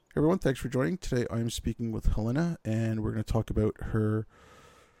Everyone, thanks for joining. Today I'm speaking with Helena, and we're going to talk about her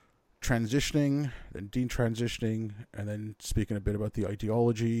transitioning and detransitioning, and then speaking a bit about the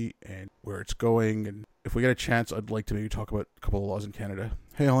ideology and where it's going. And if we get a chance, I'd like to maybe talk about a couple of laws in Canada.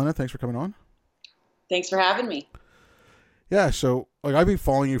 Hey, Helena, thanks for coming on. Thanks for having me. Yeah, so I've been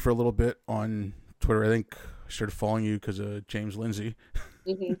following you for a little bit on Twitter. I think I started following you because of James Lindsay.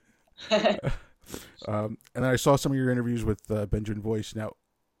 hmm And then I saw some of your interviews with Benjamin Boyce. Now,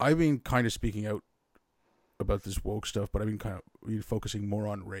 I've been kind of speaking out about this woke stuff, but I've been kind of been focusing more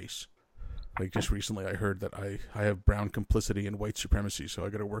on race. Like just recently, I heard that I have brown complicity in white supremacy, so I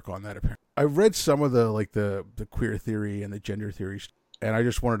got to work on that. Apparently, I've read some of the queer theory and the gender theories, and I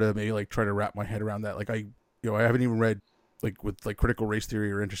just wanted to maybe like try to wrap my head around that. Like I haven't even read like with like critical race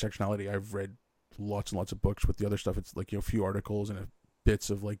theory or intersectionality. I've read lots and lots of books. With the other stuff, it's like a few articles and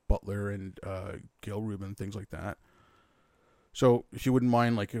bits of like Butler and Gail Rubin, things like that. So if you wouldn't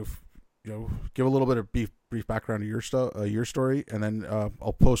mind, like if give a little bit of brief background to your story, and then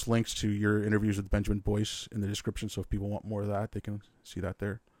I'll post links to your interviews with Benjamin Boyce in the description. So if people want more of that, they can see that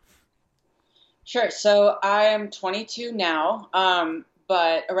there. Sure. So I am 22 now,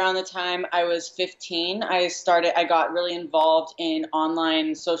 but around the time I was 15, I got really involved in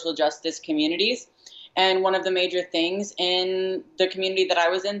online social justice communities. And one of the major things in the community that I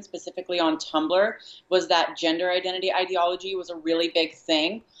was in, specifically on Tumblr, was that gender identity ideology was a really big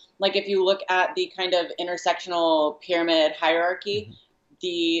thing. Like if you look at the kind of intersectional pyramid hierarchy, Mm-hmm.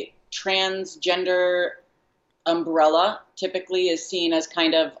 the transgender umbrella typically is seen as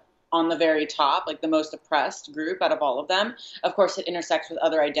kind of on the very top, like the most oppressed group out of all of them. Of course, it intersects with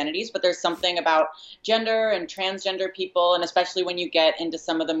other identities, but there's something about gender and transgender people, and especially when you get into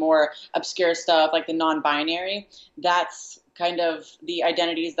some of the more obscure stuff like the non binary, that's kind of the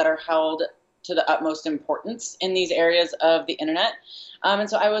identities that are held to the utmost importance in these areas of the internet. And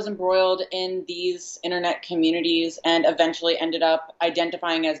so I was embroiled in these internet communities and eventually ended up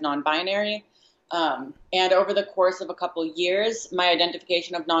identifying as non binary. And over the course of a couple years, my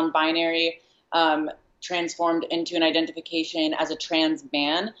identification of non binary transformed into an identification as a trans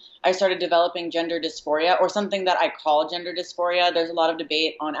man. I started developing gender dysphoria, or something that I call gender dysphoria. There's a lot of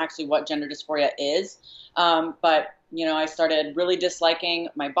debate on actually what gender dysphoria is. But I started really disliking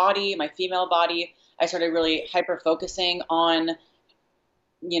my body, my female body. I started really hyper focusing on,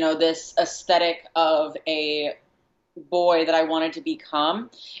 this aesthetic of a boy that I wanted to become.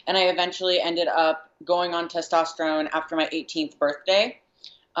 And I eventually ended up going on testosterone after my 18th birthday,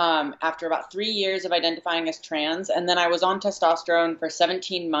 after about 3 years of identifying as trans. And then I was on testosterone for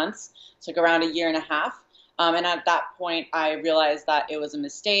 17 months, so like around a year and a half. And at that point, I realized that it was a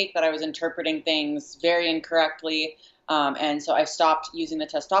mistake, that I was interpreting things very incorrectly. And so I stopped using the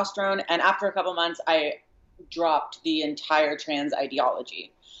testosterone. And after a couple months, I dropped the entire trans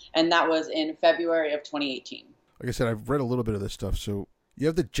ideology. And that was in February of 2018. Like I said, I've read a little bit of this stuff. So you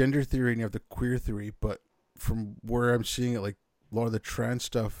have the gender theory and you have the queer theory, but from where I'm seeing it, like a lot of the trans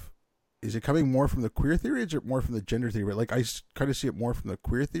stuff, is it coming more from the queer theory, or is it more from the gender theory? Like I kind of see it more from the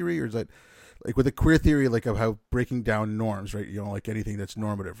queer theory, or is that like with the queer theory, like of how breaking down norms, right? Like anything that's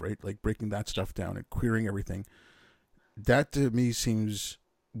normative, right? Like breaking that stuff down and queering everything. That to me seems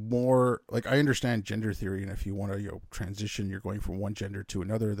more like I understand gender theory, and if you want to transition, you're going from one gender to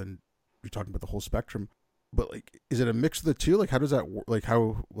another, then you're talking about the whole spectrum. But like, is it a mix of the two? Like, how does that work? Like,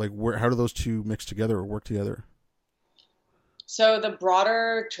 how do those two mix together or work together? So the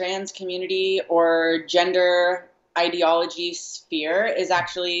broader trans community or gender ideology sphere is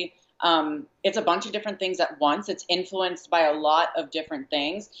actually it's a bunch of different things at once. It's influenced by a lot of different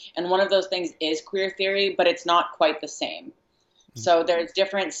things, and one of those things is queer theory, but it's not quite the same. So there's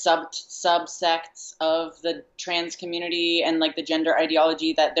different subsects of the trans community and like the gender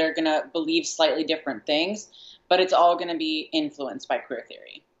ideology that they're gonna believe slightly different things, but it's all gonna be influenced by queer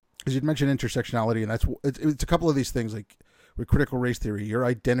theory. Because you'd mentioned intersectionality, and it's a couple of these things. Like with critical race theory, your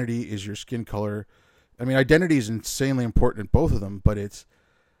identity is your skin color. I mean, identity is insanely important in both of them, but it's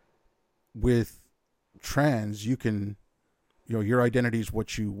with trans, you can, your identity is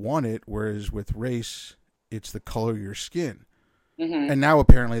what you want it, whereas with race, it's the color of your skin. hmm And now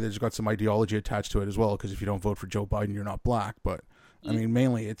apparently there's got some ideology attached to it as well, because if you don't vote for Joe Biden, you're not black. But I mean,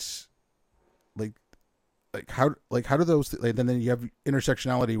 mainly it's like how do those like, and then you have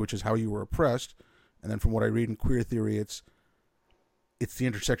intersectionality, which is how you were oppressed, and then from what I read in queer theory, it's the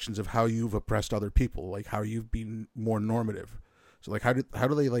intersections of how you've oppressed other people, like how you've been more normative. So like how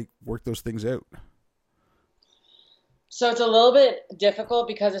do they like work those things out? So it's a little bit difficult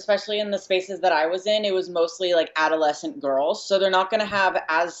because especially in the spaces that I was in, it was mostly like adolescent girls. So they're not going to have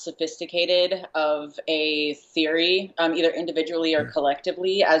as sophisticated of a theory, either individually or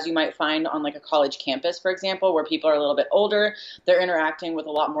collectively, as you might find on like a college campus, for example, where people are a little bit older. They're interacting with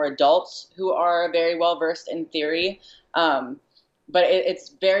a lot more adults who are very well versed in theory. Um, but it's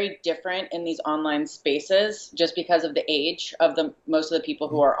very different in these online spaces just because of the age of the most of the people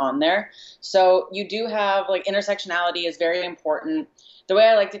who are on there. So you do have like intersectionality is very important. The way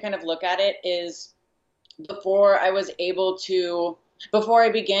I like to kind of look at it is before I was able to before I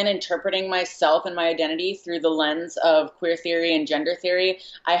began interpreting myself and my identity through the lens of queer theory and gender theory,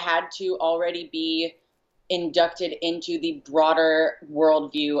 I had to already be inducted into the broader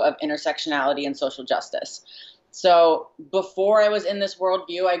worldview of intersectionality and social justice. So before I was in this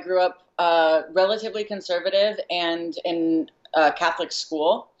worldview, I grew up relatively conservative and in Catholic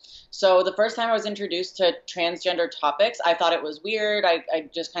school. So the first time I was introduced to transgender topics, I thought it was weird. I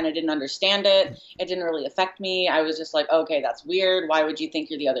just kind of didn't understand it. It didn't really affect me. I was just like, okay, that's weird. Why would you think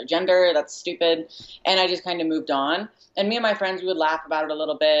you're the other gender? That's stupid. And I just kind of moved on. And me and my friends, we would laugh about it a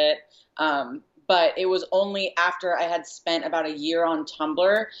little bit. But it was only after I had spent about a year on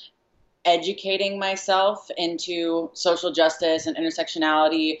Tumblr educating myself into social justice and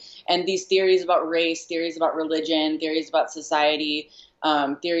intersectionality and these theories about race, theories about religion, theories about society,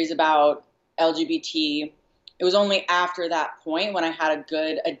 theories about LGBT. It was only after that point when I had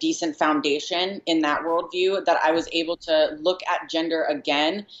a decent foundation in that worldview that I was able to look at gender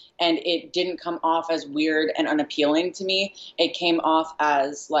again, and it didn't come off as weird and unappealing to me. It came off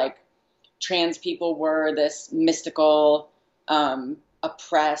as like trans people were this mystical,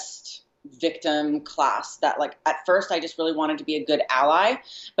 oppressed victim class that like at first I just really wanted to be a good ally,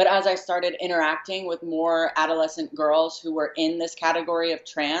 but as I started interacting with more adolescent girls who were in this category of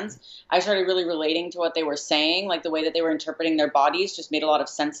trans, I started really relating to what they were saying. Like the way that they were interpreting their bodies just made a lot of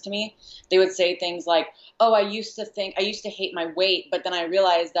sense to me. They would say things like, oh, I used to hate my weight, but then I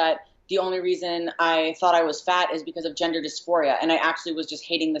realized that the only reason I thought I was fat is because of gender dysphoria, and I actually was just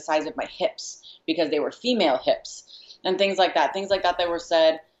hating the size of my hips because they were female hips, and things like that. Things like that that were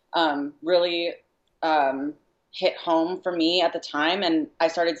said really hit home for me at the time, and I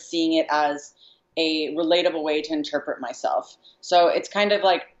started seeing it as a relatable way to interpret myself. So it's kind of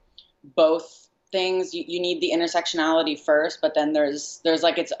like both things. You need the intersectionality first, but then there's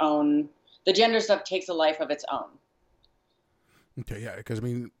like its own. The gender stuff takes a life of its own. Okay, yeah, because I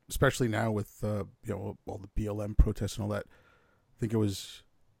mean, especially now with all the BLM protests and all that. I think it was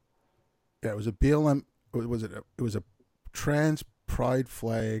it was a BLM. Was it? It was a trans pride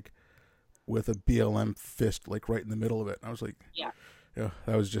flag with a BLM fist like right in the middle of it. And I was like, yeah,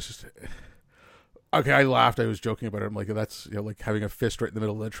 that was just okay. I laughed. I was joking about it. I'm like, that's like having a fist right in the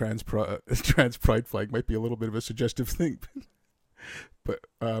middle of the trans pride flag might be a little bit of a suggestive thing, but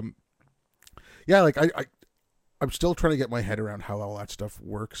yeah, like I'm still trying to get my head around how all that stuff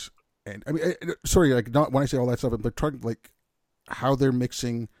works. And I mean, sorry, like not when I say all that stuff, but trying like how they're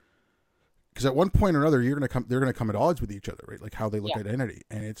mixing. Because at one point or another, they're gonna come at odds with each other, right? Like how they look at identity,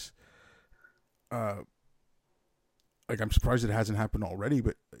 and it's, like I'm surprised it hasn't happened already.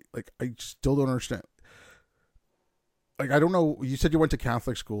 But like I still don't understand. Like I don't know. You said you went to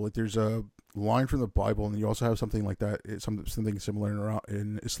Catholic school. Like there's a line from the Bible, and you also have something like that. It's something similar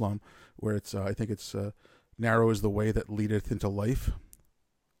in Islam, where it's I think it's narrow is the way that leadeth into life,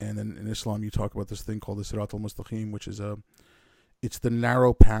 and then in Islam you talk about this thing called the Sirat al-Mustaqim, which is it's the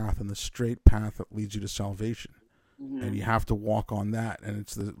narrow path and the straight path that leads you to salvation, and you have to walk on that. And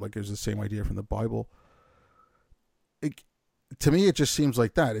it's there's the same idea from the Bible. To me, it just seems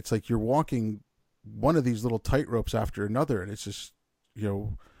like that. It's like you're walking one of these little tight ropes after another, and it's just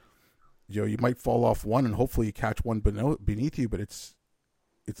you might fall off one, and hopefully you catch one beneath you. But it's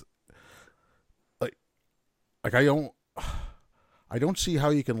like I don't see how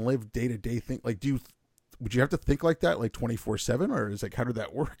you can live day to day. Would you have to think like that, like 24/7, or is like how did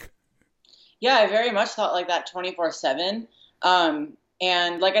that work? Yeah, I very much thought like that 24/7.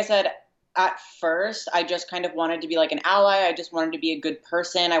 And like I said, at first, I just kind of wanted to be like an ally. I just wanted to be a good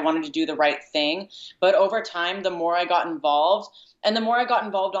person. I wanted to do the right thing. But over time, the more I got involved, and the more I got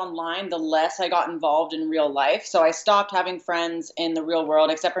involved online, the less I got involved in real life. So I stopped having friends in the real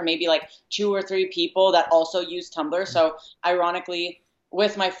world, except for maybe like two or three people that also use Tumblr. So ironically,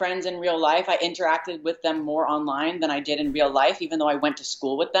 with my friends in real life, I interacted with them more online than I did in real life, even though I went to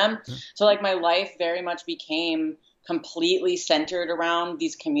school with them. So like my life very much became completely centered around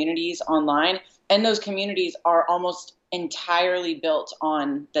these communities online. And those communities are almost entirely built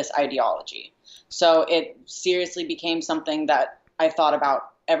on this ideology. So it seriously became something that I thought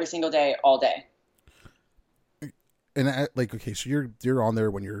about every single day, all day. and like, okay, so you're on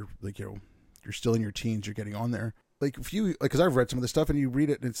there when you're like, you're still in your teens, you're getting on there. Like if you, like, because I've read some of the stuff and you read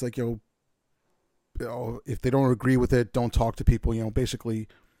it and it's like, if they don't agree with it, don't talk to people. Basically,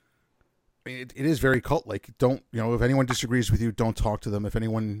 it is very cult like. Don't, if anyone disagrees with you, don't talk to them. If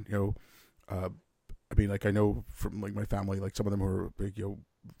anyone, I mean, like, I know from like my family, like some of them who are big,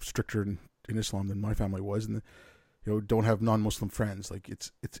 stricter in Islam than my family was, and don't have non-Muslim friends. Like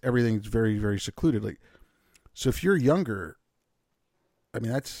it's everything's very, very secluded. Like, so if you're younger, I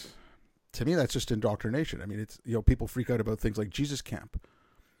mean, to me that's just indoctrination. I mean, it's, people freak out about things like Jesus Camp.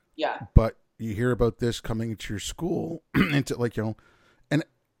 Yeah. But you hear about this coming into your school, into like, and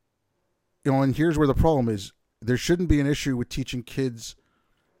and here's where the problem is. There shouldn't be an issue with teaching kids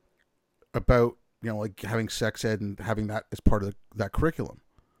about, like having sex ed and having that as part of that curriculum.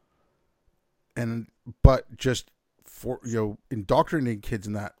 But just for, indoctrinating kids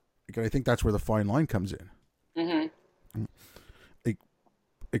in that, I think that's where the fine line comes in. Mm-hmm.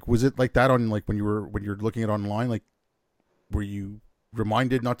 Like, was it like that on, like, when you're looking at online, like, were you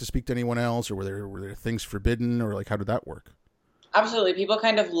reminded not to speak to anyone else, or were there things forbidden, or like, how did that work? Absolutely. People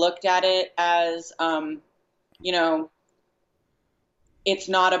kind of looked at it as, it's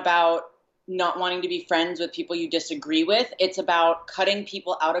not about not wanting to be friends with people you disagree with. It's about cutting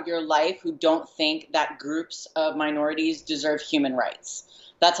people out of your life who don't think that groups of minorities deserve human rights.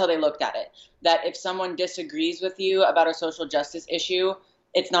 That's how they looked at it. That if someone disagrees with you about a social justice issue,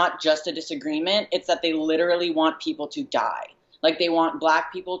 it's not just a disagreement. It's that they literally want people to die. Like, they want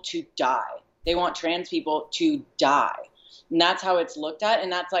Black people to die. They want trans people to die. And that's how it's looked at.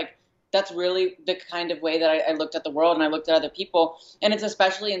 And that's really the kind of way that I looked at the world, and I looked at other people. And it's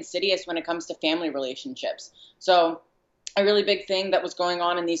especially insidious when it comes to family relationships. So a really big thing that was going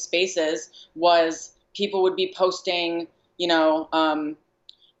on in these spaces was people would be posting,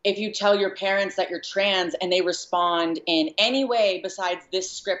 if you tell your parents that you're trans and they respond in any way besides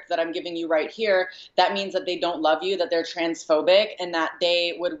this script that I'm giving you right here, that means that they don't love you, that they're transphobic, and that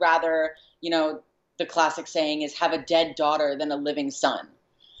they would rather, the classic saying is, have a dead daughter than a living son.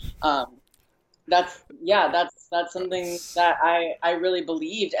 That's something that I really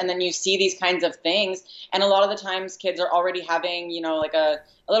believed. And then you see these kinds of things, and a lot of the times kids are already having, like a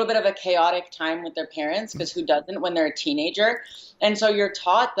little bit of a chaotic time with their parents, because who doesn't when they're a teenager? And so you're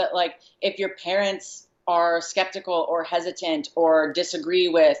taught that, like, if your parents are skeptical or hesitant or disagree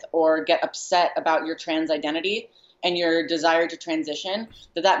with or get upset about your trans identity and your desire to transition,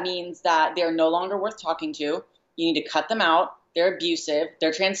 that means that they're no longer worth talking to. You need to cut them out. They're abusive.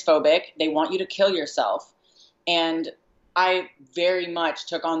 They're transphobic. They want you to kill yourself. And I very much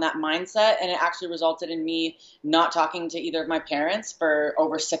took on that mindset, and it actually resulted in me not talking to either of my parents for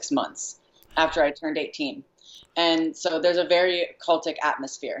over 6 months after I turned 18. And so there's a very cultic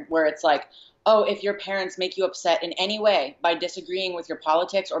atmosphere where it's like, oh, if your parents make you upset in any way by disagreeing with your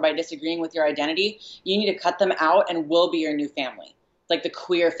politics or by disagreeing with your identity, you need to cut them out, and we'll be your new family, like the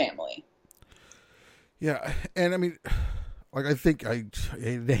queer family. Yeah. And I mean, like, I think I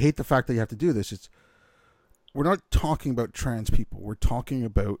hate the fact that you have to do this. We're not talking about trans people. We're talking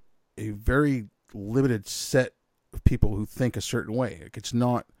about a very limited set of people who think a certain way. Like, it's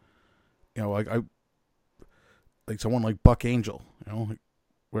not, like someone like Buck Angel, like,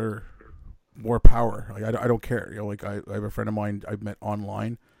 where more power. Like, I don't care. Like, I have a friend of mine I've met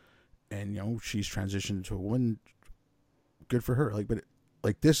online, and she's transitioned to a woman. Good for her. Like, but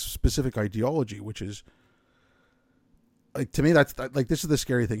like this specific ideology, which is, like, to me, that's like, this is the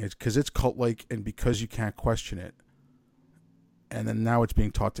scary thing, is because it's cult like, and because you can't question it, and then now it's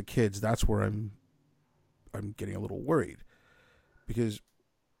being taught to kids. That's where I'm getting a little worried, because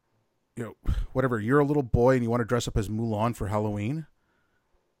whatever, you're a little boy and you want to dress up as Mulan for Halloween,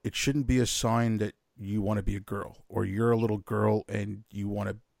 it shouldn't be a sign that you want to be a girl, or you're a little girl and you want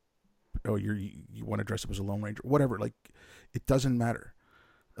to, you want to dress up as a Lone Ranger, whatever. Like, it doesn't matter.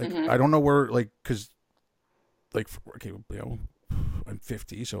 Like, I don't know where, like, because, like, okay, I'm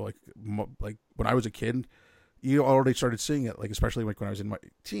 50, so like when I was a kid, you already started seeing it. Like, especially like when I was in my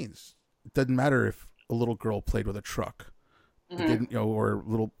teens, it doesn't matter if a little girl played with a truck, it didn't, or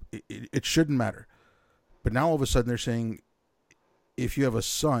little. It shouldn't matter. But now all of a sudden they're saying, if you have a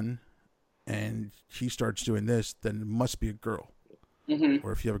son and he starts doing this, then it must be a girl.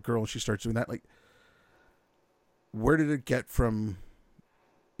 Or if you have a girl and she starts doing that, like, where did it get from?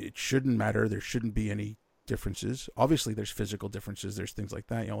 It shouldn't matter. There shouldn't be any differences. Obviously there's physical differences, there's things like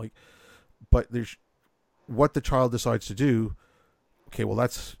that, like, but there's what the child decides to do. Okay, well,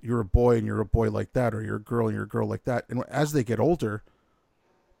 that's, you're a boy and you're a boy like that, or you're a girl and you're a girl like that. And as they get older,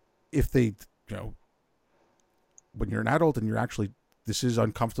 if they, when you're an adult and you're actually, this is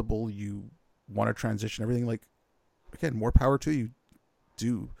uncomfortable, you want to transition, everything, like, again, more power to you.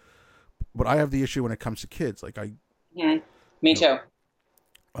 Do, but I have the issue when it comes to kids. Like Me too.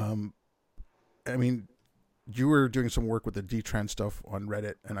 Um, I mean, you were doing some work with the detrans stuff on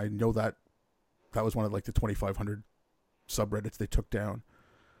Reddit, and I know that was one of like the 2,500 subreddits they took down.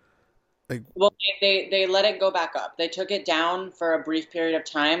 Like, Well, they let it go back up. They took it down for a brief period of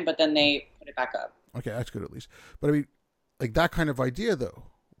time, but then they put it back up. okay, that's good at least. But I mean, like that kind of idea though.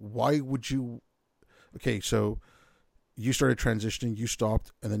 Why would you? Okay, so you started transitioning, you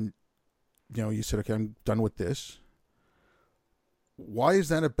stopped, and then you said, okay, I'm done with this. Why is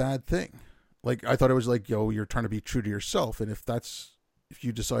that a bad thing? Like, I thought it was like, you're trying to be true to yourself, and if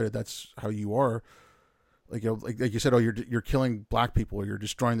you decided that's how you are, like, like you said, you're killing black people, or you're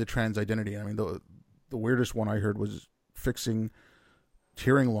destroying the trans identity. I mean, the weirdest one I heard was fixing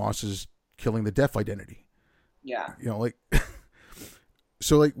hearing loss is killing the deaf identity. Yeah. Like,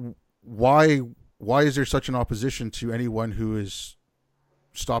 so like, why is there such an opposition to anyone who has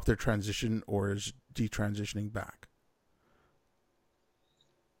stopped their transition or is detransitioning back?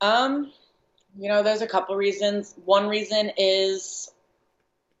 There's a couple reasons. One reason is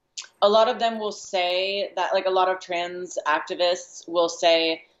a lot of them will say that, like, a lot of trans activists will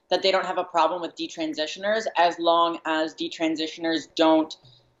say that they don't have a problem with detransitioners as long as detransitioners don't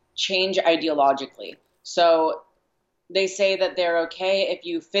change ideologically. So they say that they're okay if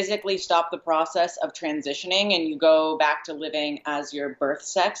you physically stop the process of transitioning and you go back to living as your birth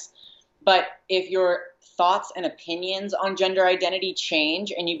sex. But if your thoughts and opinions on gender identity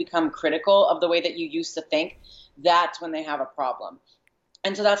change and you become critical of the way that you used to think, that's when they have a problem.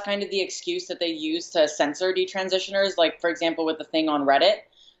 And so that's kind of the excuse that they use to censor detransitioners. Like, for example, with the thing on Reddit,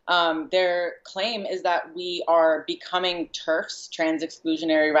 their claim is that we are becoming TERFs, trans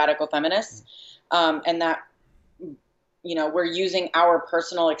exclusionary radical feminists, and that we're using our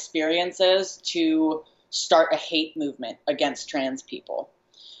personal experiences to start a hate movement against trans people.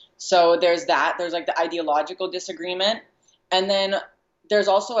 So there's that. There's like the ideological disagreement. And then there's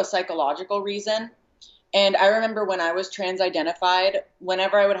also a psychological reason. And I remember when I was trans identified,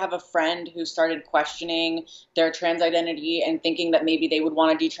 whenever I would have a friend who started questioning their trans identity and thinking that maybe they would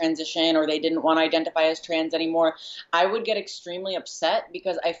want to detransition or they didn't want to identify as trans anymore, I would get extremely upset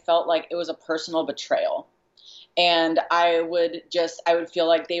because I felt like it was a personal betrayal. And I would feel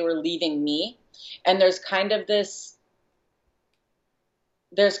like they were leaving me. And there's kind of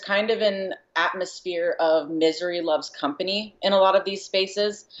an atmosphere of misery loves company in a lot of these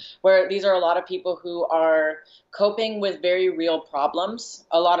spaces, where these are a lot of people who are coping with very real problems.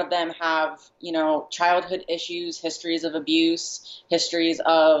 A lot of them have, childhood issues, histories of abuse, histories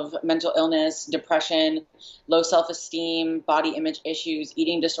of mental illness, depression, low self-esteem, body image issues,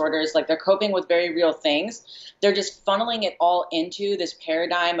 eating disorders. Like, they're coping with very real things. They're just funneling it all into this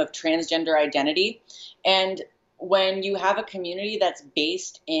paradigm of transgender identity. And when you have a community that's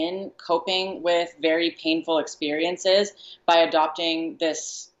based in coping with very painful experiences by adopting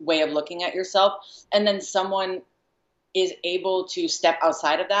this way of looking at yourself, and then someone is able to step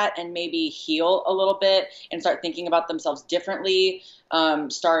outside of that and maybe heal a little bit and start thinking about themselves differently,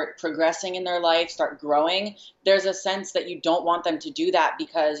 start progressing in their life, start growing, there's a sense that you don't want them to do that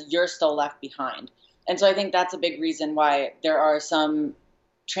because you're still left behind. And so I think that's a big reason why there are some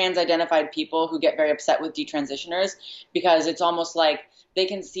trans-identified people who get very upset with detransitioners, because it's almost like they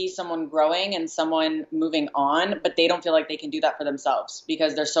can see someone growing and someone moving on, but they don't feel like they can do that for themselves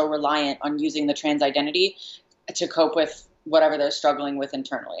because they're so reliant on using the trans identity to cope with whatever they're struggling with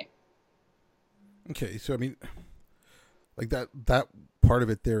internally. Okay, so I mean, like that part of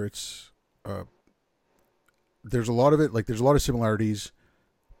it there, it's there's a lot of it, like there's a lot of similarities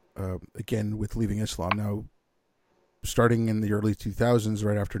again with leaving Islam. Now, starting in the early 2000s,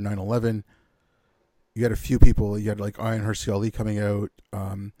 right after 9/11, you had a few people. You had like Ayan Hirsi Ali coming out.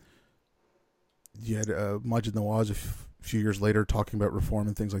 You had Majid Nawaz a few years later talking about reform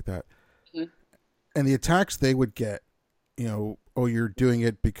and things like that. Mm-hmm. And the attacks they would get, oh, you're doing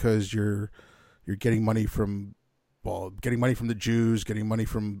it because you're getting money from the Jews, getting money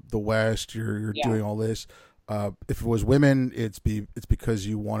from the West. You're doing all this. If it was women, it's because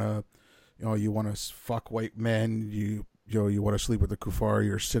you want to. You want to fuck white men. You want to sleep with the kuffar.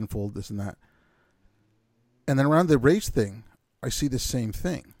 You're sinful. This and that. And then around the race thing, I see the same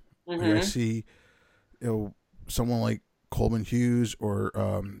thing. Mm-hmm. Like I see, someone like Coleman Hughes or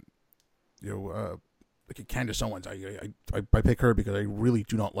like Candace Owens. I pick her because I really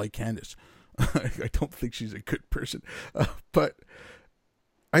do not like Candace. I don't think she's a good person, but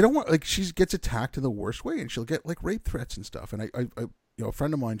I don't want, like, she gets attacked in the worst way, and she'll get like rape threats and stuff. And I a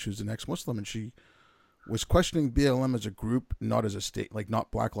friend of mine, who's an ex-Muslim, and she was questioning BLM as a group, not as a state, like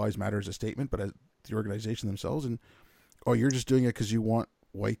not Black Lives Matter as a statement, but as the organization themselves. And oh, you're just doing it because you want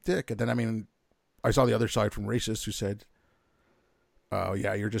white dick. And then I mean, I saw the other side from racists who said, "Oh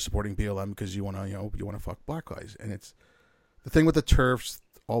yeah, you're just supporting BLM because you want to, you want to fuck black guys." And it's the thing with the turfs,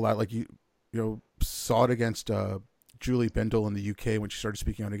 all that. Like you saw it against Julie Bendel in the UK when she started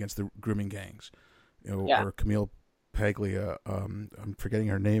speaking out against the grooming gangs, or Camille Paglia. I'm forgetting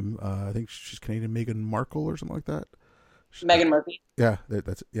her name. I think she's Canadian, Meghan Markle or something like that. Meghan Murphy. Yeah,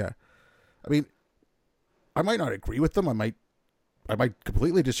 that's yeah. I mean, I might not agree with them. I might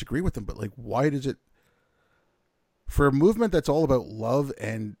completely disagree with them. But like, why does it? For a movement that's all about love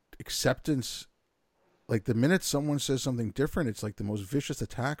and acceptance, like the minute someone says something different, it's like the most vicious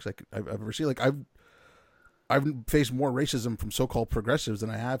attacks I've ever seen. Like I've faced more racism from so-called progressives than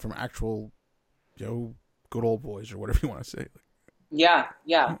I have from actual, good old boys or whatever you want to say. Yeah.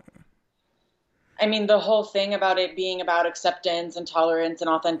 I mean, the whole thing about it being about acceptance and tolerance and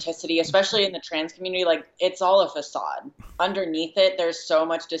authenticity, especially in the trans community, like it's all a facade. Underneath it, there's so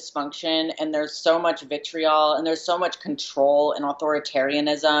much dysfunction and there's so much vitriol and there's so much control and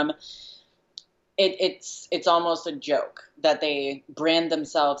authoritarianism. It's almost a joke that they brand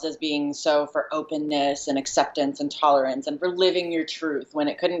themselves as being so for openness and acceptance and tolerance and for living your truth when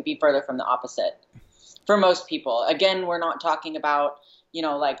it couldn't be further from the opposite for most people. Again, we're not talking about,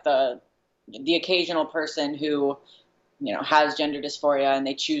 like the occasional person who, has gender dysphoria and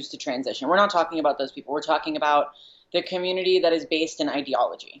they choose to transition. We're not talking about those people. We're talking about the community that is based in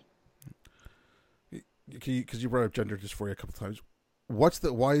ideology. Because you brought up gender dysphoria a couple times.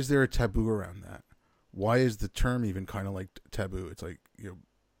 Why is there a taboo around that? Why is the term even kind of like taboo? It's like,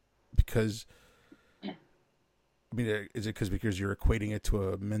 because, I mean, is it because you're equating it to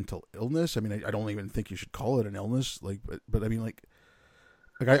a mental illness? I mean, I don't even think you should call it an illness. Like, but I mean, like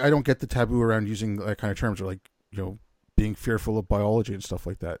I don't get the taboo around using that kind of terms, or like, being fearful of biology and stuff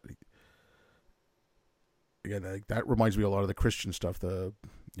like that. Again, like, that reminds me a lot of the Christian stuff, the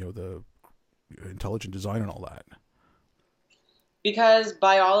intelligent design and all that. Because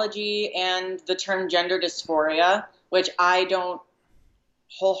biology and the term gender dysphoria, which I don't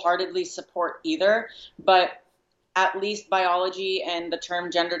wholeheartedly support either, but at least biology and the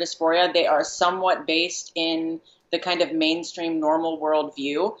term gender dysphoria, they are somewhat based in the kind of mainstream normal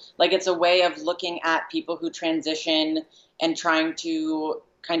worldview. Like it's a way of looking at people who transition and trying to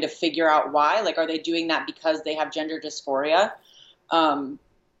kind of figure out why. Like, are they doing that because they have gender dysphoria?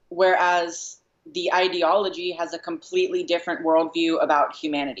 Whereas the ideology has a completely different worldview about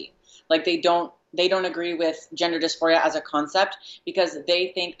humanity. Like they don't agree with gender dysphoria as a concept because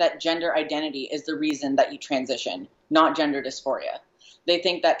they think that gender identity is the reason that you transition, not gender dysphoria. They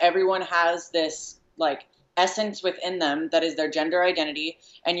think that everyone has this like essence within them that is their gender identity,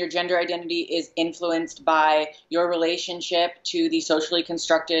 and your gender identity is influenced by your relationship to the socially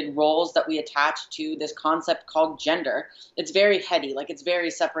constructed roles that we attach to this concept called gender. It's very heady, like it's very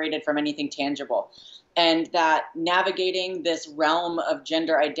separated from anything tangible. And that navigating this realm of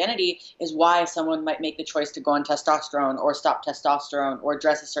gender identity is why someone might make the choice to go on testosterone or stop testosterone or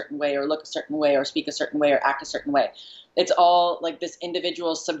dress a certain way or look a certain way or speak a certain way or act a certain way. It's all like this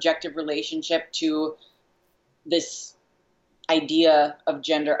individual's subjective relationship to this idea of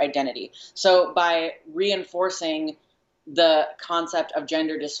gender identity. So by reinforcing the concept of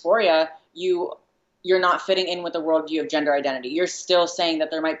gender dysphoria, you're not fitting in with the worldview of gender identity. You're still saying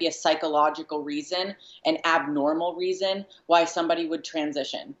that there might be a psychological reason, an abnormal reason why somebody would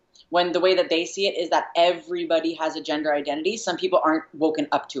transition. When the way that they see it is that everybody has a gender identity. Some people aren't woken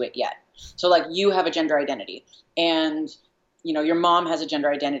up to it yet. So like you have a gender identity and your mom has a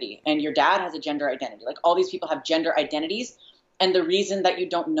gender identity and your dad has a gender identity. Like all these people have gender identities. And the reason that you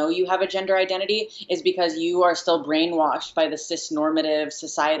don't know you have a gender identity is because you are still brainwashed by the cis-normative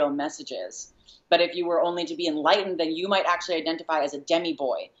societal messages. But if you were only to be enlightened, then you might actually identify as a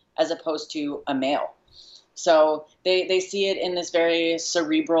demi-boy as opposed to a male. So they see it in this very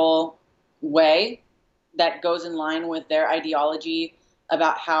cerebral way that goes in line with their ideology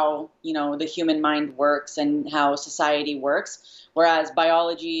about how, the human mind works and how society works. Whereas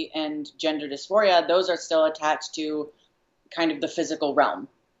biology and gender dysphoria, those are still attached to kind of the physical realm.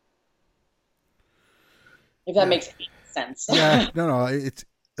 If that makes any sense. Yeah, no, it's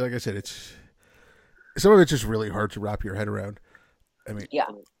like I said, it's some of it's just really hard to wrap your head around. I mean, yeah,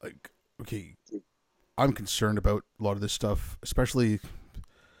 like, okay, I'm concerned about a lot of this stuff, especially,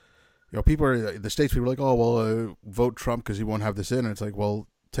 people are the states. People are like, oh, well, vote Trump because he won't have this in. And it's like, well,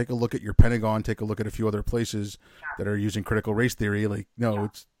 take a look at your Pentagon, take a look at a few other places that are using critical race theory. Like, no,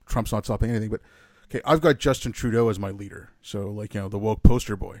 it's Trump's not stopping anything. But okay, I've got Justin Trudeau as my leader, so like, the woke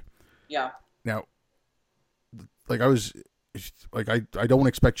poster boy. Yeah. Now, like I was like I don't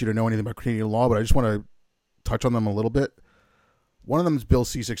expect you to know anything about Canadian law, but I just want to touch on them a little bit. One of them is Bill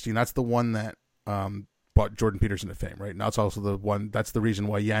C-16. That's the one that brought Jordan Peterson to fame, right? And that's also the one. That's the reason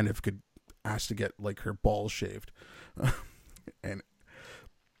why Yaniv could ask to get like her balls shaved. And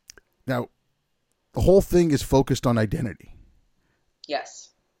now the whole thing is focused on identity. Yes.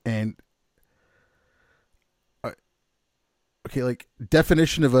 And okay, like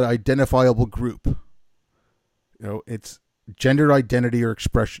definition of an identifiable group. You know, it's gender identity or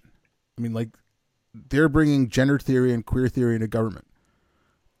expression. I mean, like they're bringing gender theory and queer theory into government.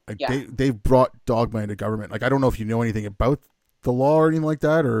 Like they've brought dogma into government. Like I don't know if you know anything about the law or anything like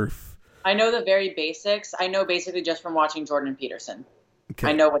that, or if... I know the very basics. I know basically just from watching Jordan Peterson. Okay.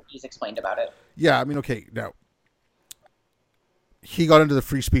 I know what he's explained about it. Yeah, I mean, okay, now he got into the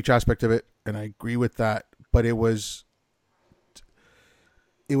free speech aspect of it, and I agree with that. But it was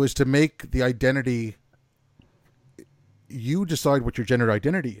to make the identity. You decide what your gender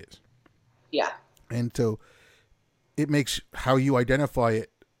identity is. Yeah. And so it makes how you identify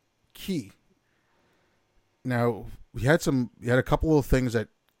it key. Now, we had a couple of things that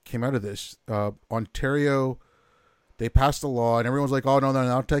came out of this. Ontario, they passed a law, and everyone's like, oh, no, they're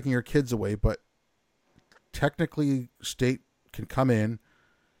not taking your kids away. But technically, state can come in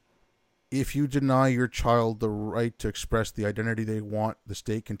if you deny your child the right to express the identity they want. The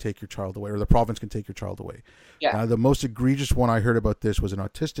state can take your child away, or the province can take your child away. Yeah. The most egregious one I heard about this was an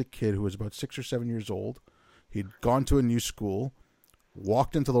autistic kid who was about 6 or 7 years old. He'd gone to a new school,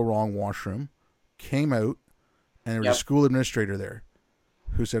 walked into the wrong washroom, came out, and there was a school administrator there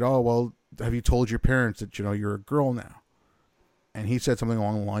who said, oh, well, have you told your parents that, you know, you're a girl now? And he said something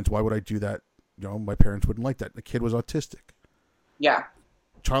along the lines, why would I do that? You know, my parents wouldn't like that. The kid was autistic. Yeah.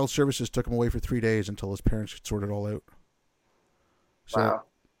 Child Services took him away for 3 days until his parents could sort it all out. So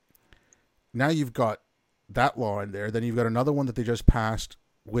now you've got that law in there. Then you've got another one that they just passed,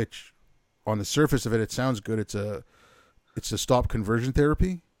 which on the surface of it, it sounds good. It's a stop conversion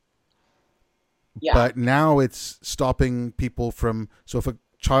therapy. Yeah. But now it's stopping people from... So if a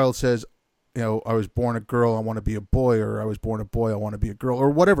child says, you know, I was born a girl, I want to be a boy, or I was born a boy, I want to be a girl, or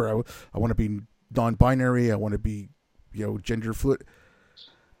whatever. I want to be non-binary, I want to be, you know, gender fluid.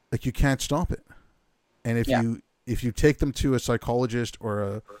 Like, you can't stop it. And if you take them to a psychologist or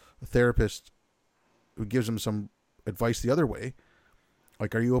a therapist who gives them some advice the other way,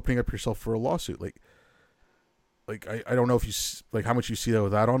 like, are you opening up yourself for a lawsuit? Like I don't know if you like how much you see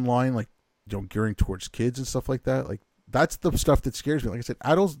that online, like, you know, gearing towards kids and stuff like that. Like, that's the stuff that scares me. Like I said,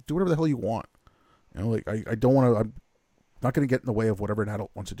 adults, do whatever the hell you want. You know, like I don't want to. I'm not going to get in the way of whatever an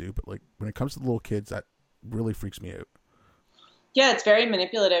adult wants to do. But like when it comes to the little kids, that really freaks me out. Yeah, it's very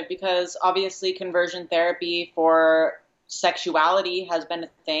manipulative because obviously conversion therapy for sexuality has been a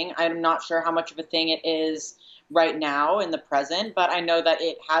thing. I'm not sure how much of a thing it is right now in the present, but I know that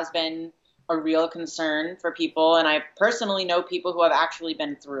it has been a real concern for people, and I personally know people who have actually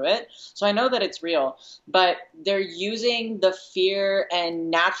been through it, so I know that it's real. But they're using the fear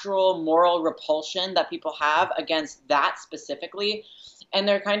and natural moral repulsion that people have against that specifically, and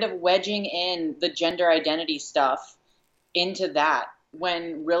they're kind of wedging in the gender identity stuff into that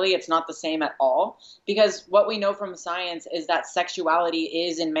when really it's not the same at all. Because what we know from science is that sexuality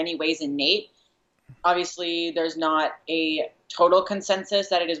is in many ways innate. Obviously, there's not a total consensus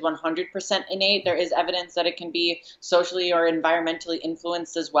that it is 100% innate. There is evidence that it can be socially or environmentally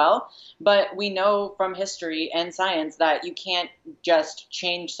influenced as well. But we know from history and science that you can't just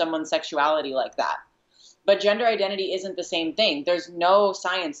change someone's sexuality like that. But gender identity isn't the same thing. There's no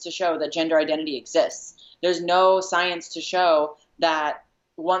science to show that gender identity exists. There's no science to show that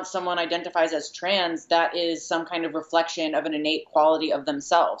once someone identifies as trans, that is some kind of reflection of an innate quality of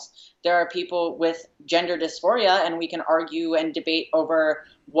themselves. There are people with gender dysphoria, and we can argue and debate over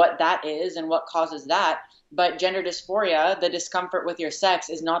what that is and what causes that. But gender dysphoria, the discomfort with your sex,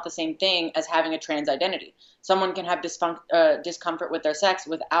 is not the same thing as having a trans identity. Someone can have discomfort with their sex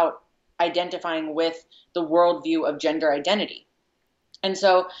without identifying with the worldview of gender identity. And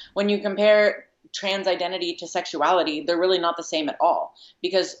so when you compare trans identity to sexuality, they're really not the same at all,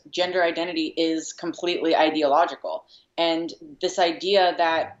 because gender identity is completely ideological. And this idea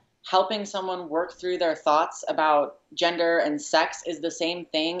that helping someone work through their thoughts about gender and sex is the same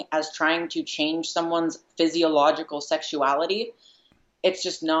thing as trying to change someone's physiological sexuality, it's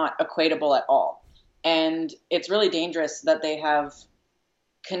just not equatable at all. And it's really dangerous that they have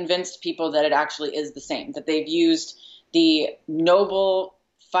convinced people that it actually is the same, that they've used the noble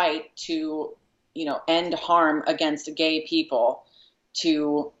fight to, you know, end harm against gay people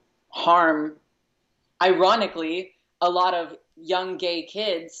to harm, ironically, a lot of young gay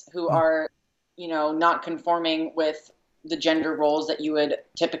kids who are, not conforming with the gender roles that you would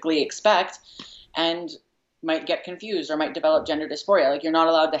typically expect, and might get confused or might develop gender dysphoria. Like, you're not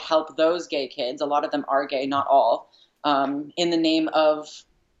allowed to help those gay kids. A lot of them are gay, not all, in the name of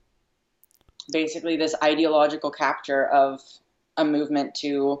basically this ideological capture of a movement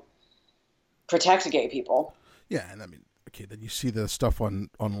to protect gay people. Yeah, and I mean, okay, then you see the stuff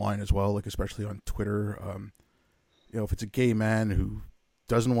online as well, like especially on Twitter. If it's a gay man who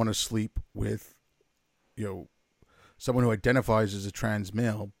doesn't want to sleep with, someone who identifies as a trans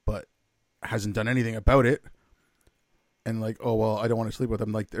male but hasn't done anything about it, and like, oh well, I don't want to sleep with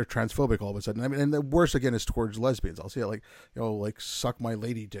them, like they're transphobic all of a sudden. I mean, and the worst again is towards lesbians. I'll see it like, like suck my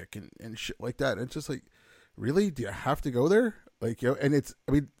lady dick and shit like that. And it's just like, really, do you have to go there? Like, and it's,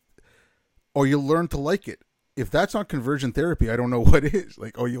 I mean, or you learn to like it. If that's not conversion therapy, I don't know what is.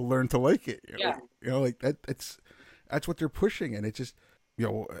 Like, oh, you'll learn to like it. Yeah. Like that. That's what they're pushing, and it just,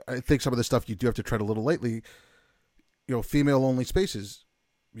 I think some of the stuff you do have to tread a little lightly. Female only spaces.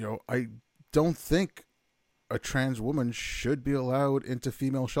 I don't think a trans woman should be allowed into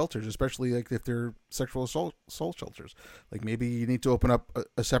female shelters, especially like if they're sexual assault shelters. Like maybe you need to open up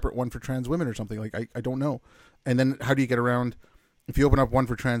a separate one for trans women or something. Like I don't know. And then how do you get around if you open up one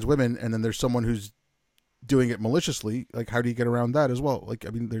for trans women and then there's someone who's doing it maliciously? Like how do you get around that as well? Like, I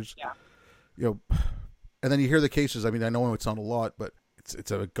mean, there's, and then you hear the cases. I mean, I know it's not a lot, but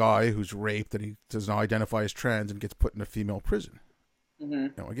it's a guy who's raped and he does not identify as trans and gets put in a female prison.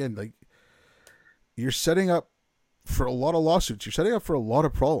 Mm-hmm. Again, like, you're setting up for a lot of lawsuits. You're setting up for a lot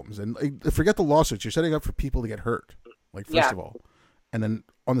of problems. And like, forget the lawsuits. You're setting up for people to get hurt, like, first of all. And then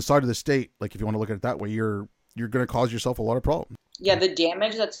on the side of the state, like, if you want to look at it that way, you're going to cause yourself a lot of problems. Yeah, the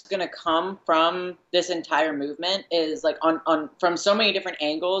damage that's going to come from this entire movement is, like, on from so many different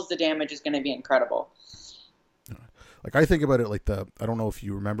angles, the damage is going to be incredible. Like, I think about it like I don't know if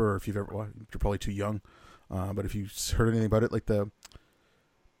you remember or if you've ever, well, you're probably too young, but if you've heard anything about it, like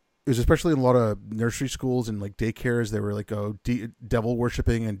it was especially in a lot of nursery schools and like daycares. They were like devil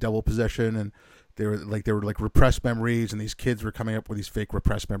worshipping and devil possession, and they were like repressed memories, and these kids were coming up with these fake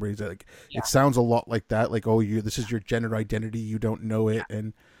repressed memories. Like It sounds a lot like that. Like, oh, this is your gender identity, you don't know it,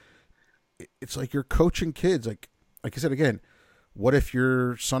 and it's like you're coaching kids. Like I said again, what if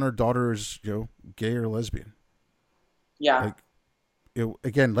your son or daughter is gay or lesbian? Yeah. Like,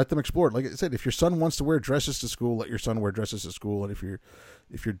 again, let them explore. Like I said, if your son wants to wear dresses to school, let your son wear dresses to school. And if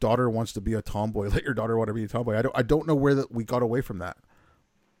your daughter wants to be a tomboy, let your daughter want to be a tomboy. I don't know where we got away from that.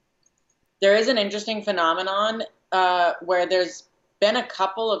 There is an interesting phenomenon where there's been a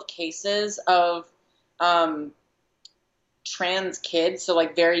couple of cases of trans kids, so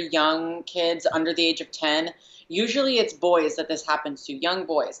like very young kids under the age of 10. Usually it's boys that this happens to, young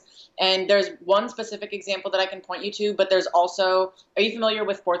boys. And there's one specific example that I can point you to, but there's also, are you familiar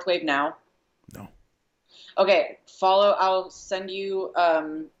with Fourth Wave Now? No. Okay, I'll send you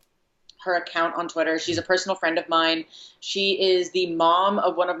her account on Twitter. She's a personal friend of mine. She is the mom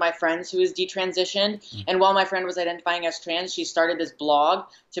of one of my friends who is detransitioned. Mm-hmm. And while my friend was identifying as trans, she started this blog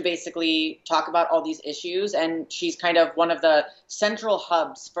to basically talk about all these issues. And she's kind of one of the central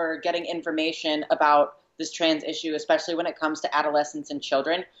hubs for getting information about this trans issue, especially when it comes to adolescents and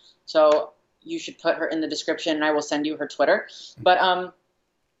children. So you should put her in the description, and I will send you her Twitter. But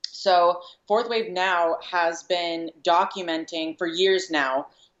so Fourth Wave Now has been documenting for years now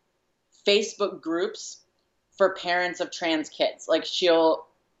Facebook groups for parents of trans kids. Like, she'll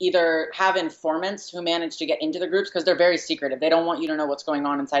either have informants who manage to get into the groups because they're very secretive. They don't want you to know what's going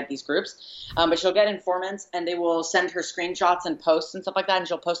on inside these groups. But she'll get informants, and they will send her screenshots and posts and stuff like that, and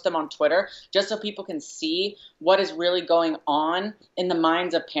she'll post them on Twitter just so people can see what is really going on in the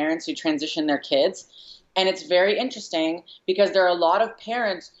minds of parents who transition their kids. And it's very interesting because there are a lot of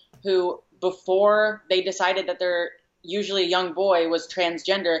parents who, before they decided that their usually a young boy was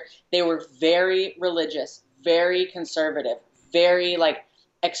transgender, they were very religious, very conservative, very like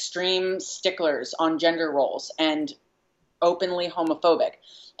extreme sticklers on gender roles and openly homophobic.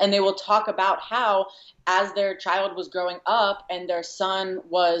 And they will talk about how, as their child was growing up and their son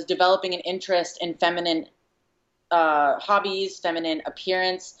was developing an interest in feminine hobbies, feminine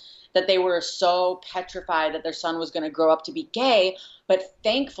appearance, that they were so petrified that their son was going to grow up to be gay. But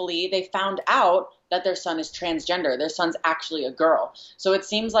thankfully, they found out that their son is transgender. Their son's actually a girl. So it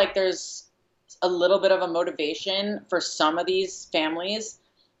seems like there's a little bit of a motivation for some of these families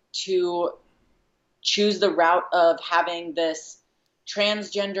to choose the route of having this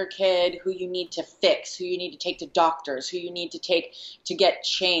transgender kid who you need to fix, who you need to take to doctors, who you need to take to get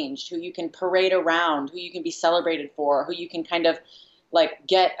changed, who you can parade around, who you can be celebrated for, who you can kind of like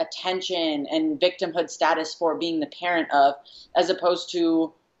get attention and victimhood status for being the parent of, as opposed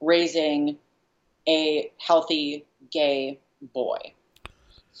to raising a healthy gay boy.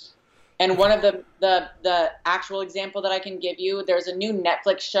 And one of the actual example that I can give you, there's a new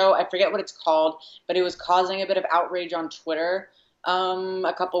Netflix show. I forget what it's called, but it was causing a bit of outrage on Twitter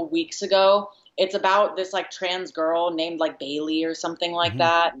a couple weeks ago. It's about this like trans girl named like Bailey or something like Hmm.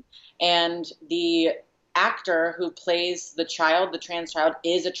 that. And the actor who plays the child, the trans child,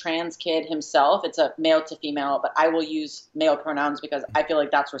 is a trans kid himself. It's a male to female, but I will use male pronouns because I feel like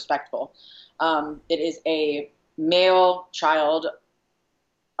that's respectful. It is a male child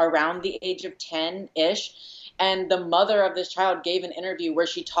around the age of 10-ish. And the mother of this child gave an interview where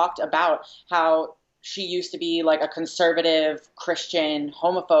she talked about how she used to be like a conservative Christian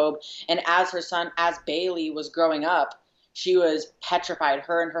homophobe. And as her son, as Bailey was growing up, she was petrified.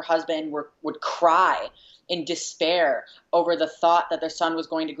 Her and her husband would cry in despair over the thought that their son was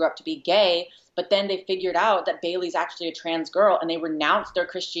going to grow up to be gay. But then they figured out that Bailey's actually a trans girl, and they renounced their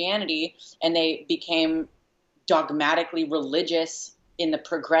Christianity and they became dogmatically religious in the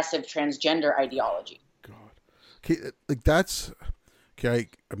progressive transgender ideology. God. Okay, like that's okay.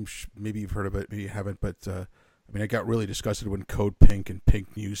 Maybe you've heard of it, maybe you haven't, but I mean, I got really disgusted when Code Pink and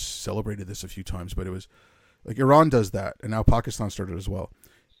Pink News celebrated this a few times. But it was like Iran does that, and now Pakistan started as well.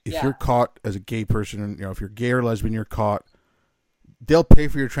 If Yeah. you're caught as a gay person, and if you're gay or lesbian, you're caught. They'll pay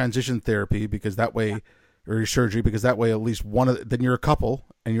for your transition therapy because that way, or your surgery because that way, at least then you're a couple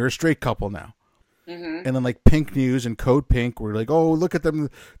and you're a straight couple now. Mm-hmm. And then like Pink News and Code Pink were like, oh, look at them,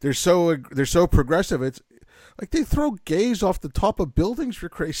 they're so progressive. It's like they throw gays off the top of buildings for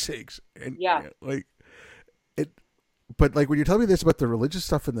Christ's sakes, and Yeah. like it. But like when you're telling me this about the religious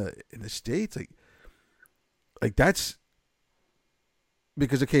stuff in the States, like that's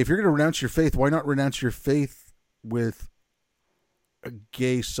because okay, if you're going to renounce your faith, why not renounce your faith with a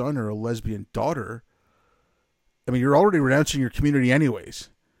gay son or a lesbian daughter? I mean, you're already renouncing your community anyways.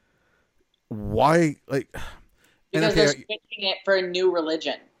 Why like? And Because they're okay, switching it for a new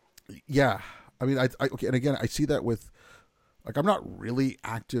religion. yeah, I mean, I okay, and again, I see that with like I'm not really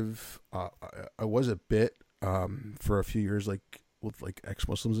active. I was a bit for a few years, like with like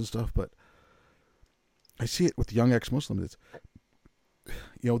ex-Muslims and stuff, but I see it with young ex-Muslims. It's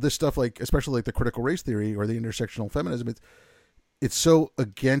this stuff like especially like the critical race theory or the intersectional feminism. It's so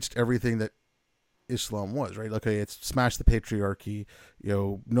against everything that Islam was, right? Okay, it's smash the patriarchy,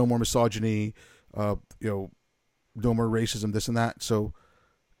 no more misogyny, no more racism, this and that. So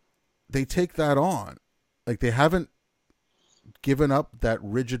they take that on. Like they haven't given up that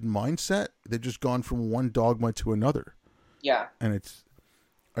rigid mindset. They've just gone from one dogma to another. Yeah. And it's,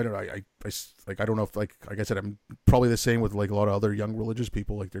 I don't know. I don't know if like I said, I'm probably the same with like a lot of other young religious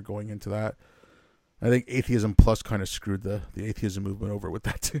people. Like they're going into that. I think Atheism Plus kind of screwed the atheism movement over with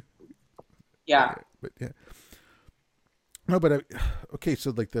that too. Yeah. But yeah. No, but okay.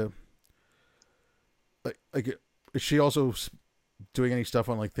 So like is she also doing any stuff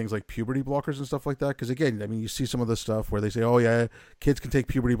on like things like puberty blockers and stuff like that? Because again, I mean, you see some of the stuff where they say, "Oh yeah, kids can take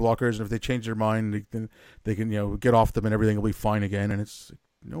puberty blockers, and if they change their mind, then they can get off them, and everything will be fine again." And it's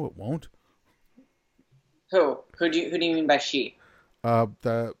no, it won't. Who do you mean by she?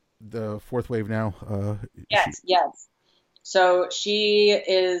 The fourth wave now. Yes, yes. So she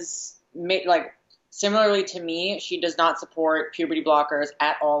is like similarly to me, she does not support puberty blockers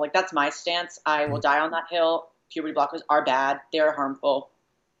at all. Like that's my stance. I will die on that hill. Puberty blockers are bad. They are harmful.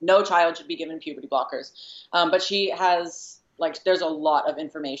 No child should be given puberty blockers. But she has like there's a lot of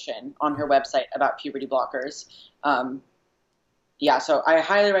information on her website about puberty blockers. Yeah, so I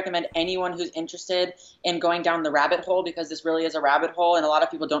highly recommend anyone who's interested in going down the rabbit hole, because this really is a rabbit hole and a lot of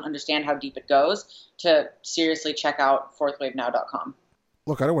people don't understand how deep it goes, to seriously check out fourthwavenow.com.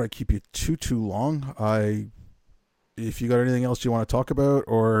 Look, I don't want to keep you too long. If you got anything else you want to talk about,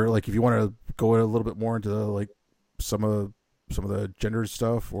 or like if you want to go a little bit more into like some of the gender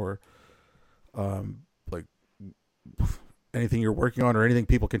stuff, or like anything you're working on, or anything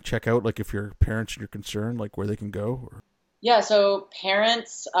people can check out, like if you're parents and you're concerned, like where they can go. Or... Yeah, so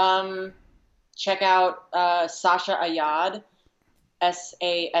parents, check out Sasha Ayad,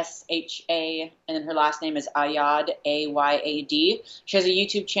 Sasha, and then her last name is Ayad, Ayad. She has a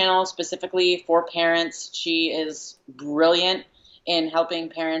YouTube channel specifically for parents. She is brilliant in helping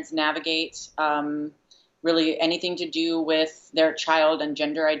parents navigate really anything to do with their child and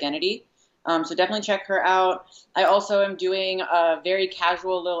gender identity. So definitely check her out. I also am doing a very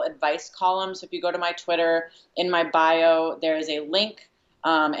casual little advice column. So if you go to my Twitter, in my bio, there is a link.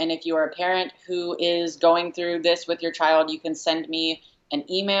 And if you are a parent who is going through this with your child, you can send me an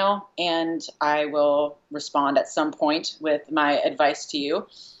email and I will respond at some point with my advice to you.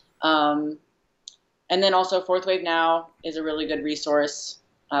 And then also Fourth Wave Now is a really good resource.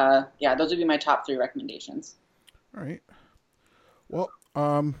 Yeah, those would be my top three recommendations. All right. Well,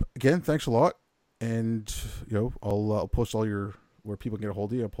 again, thanks a lot, and I'll post all your where people can get a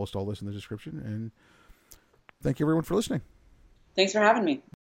hold of you. I'll post all this in the description, and thank you everyone for listening. Thanks for having me.